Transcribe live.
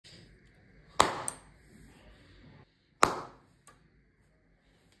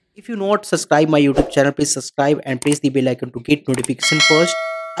If you not subscribe my YouTube channel, please subscribe and press the bell icon to get notification first.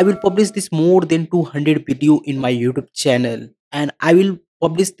 I will publish this more than 200 video in my YouTube channel, and I will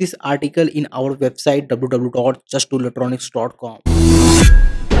publish this article in our website www.justdoelectronics.com.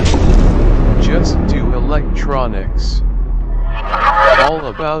 Just do electronics. All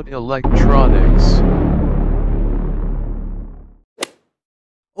about electronics.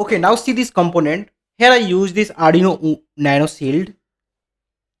 Okay, now see this component. Here I use this Arduino Nano shield.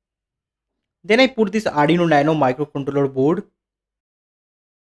 Then I put this Arduino Nano microcontroller board.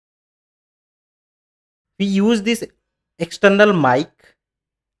 We use this external mic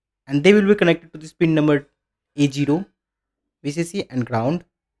and they will be connected to this pin number A0, VCC and ground.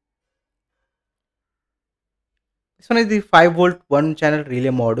 This one is the 5V 1 channel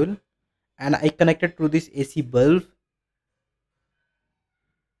relay module, and I connected to this AC bulb,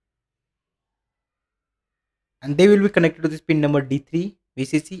 and they will be connected to this pin number D3,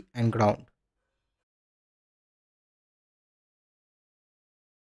 VCC and ground.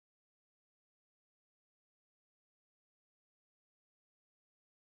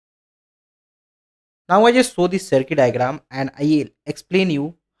 Now I just show this circuit diagram and I explain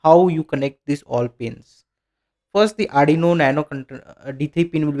you how you connect these all pins. First, the Arduino Nano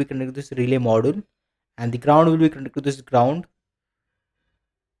D3 pin will be connected to this relay module, and the ground will be connected to this ground.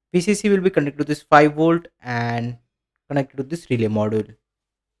 VCC will be connected to this 5V and connected to this relay module.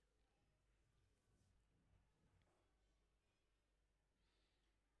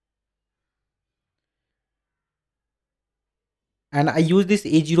 And I use this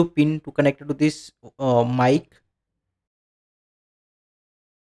A0 pin to connect it to this mic.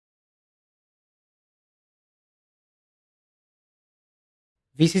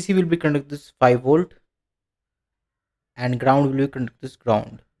 VCC will be connected to this 5V and ground will be connected to this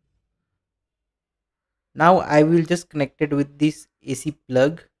ground. Now I will just connect it with this AC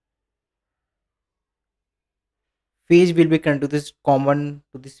plug. Phase will be connected to this common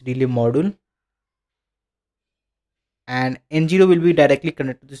to this relay module, and N0 will be directly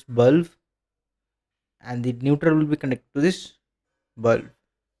connected to this bulb, and the neutral will be connected to this bulb.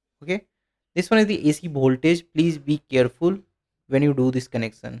 Okay, this one is the AC voltage. Please be careful when you do this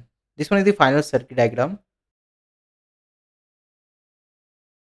connection. This one is the final circuit diagram.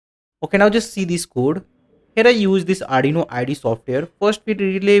 Okay, now just see this code. Here I use this Arduino ID software. First bit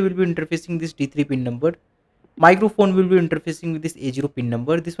relay will be interfacing this D3 pin number. Microphone will be interfacing with this A0 pin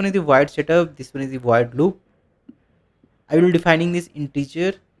number. This one is the wide setup. This one is the wide loop. I will defining this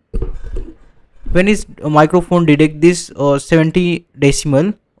integer. When is microphone detect this 70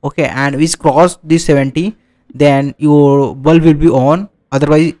 decimal, okay, and which cross this 70, then your bulb will be on,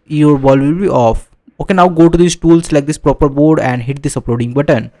 otherwise your bulb will be off. Okay, now go to these tools, select this proper board and hit this uploading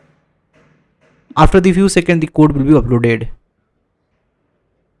button. After the few seconds the code will be uploaded.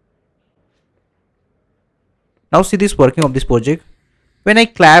 Now see this working of this project. When I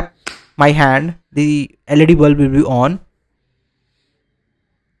clap my hand, the LED bulb will be on,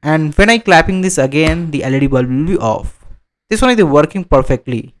 and when I clapping this again, the LED bulb will be off. This one is working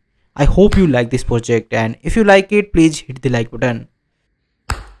perfectly. I hope you like this project, and if you like it, please hit the like button.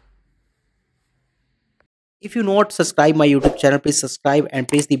 If you not subscribe my YouTube channel, please subscribe and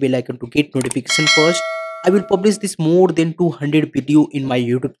press the bell icon to get notification first. I will publish this more than 200 video in my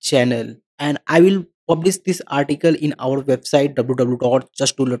YouTube channel, and I will publish this article in our website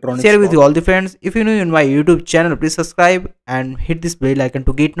www.justdoelectronics.com. Share with all the friends. If you new in my YouTube channel, please subscribe and hit this bell icon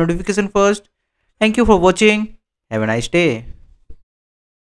to get notification first. Thank you for watching. Have a nice day.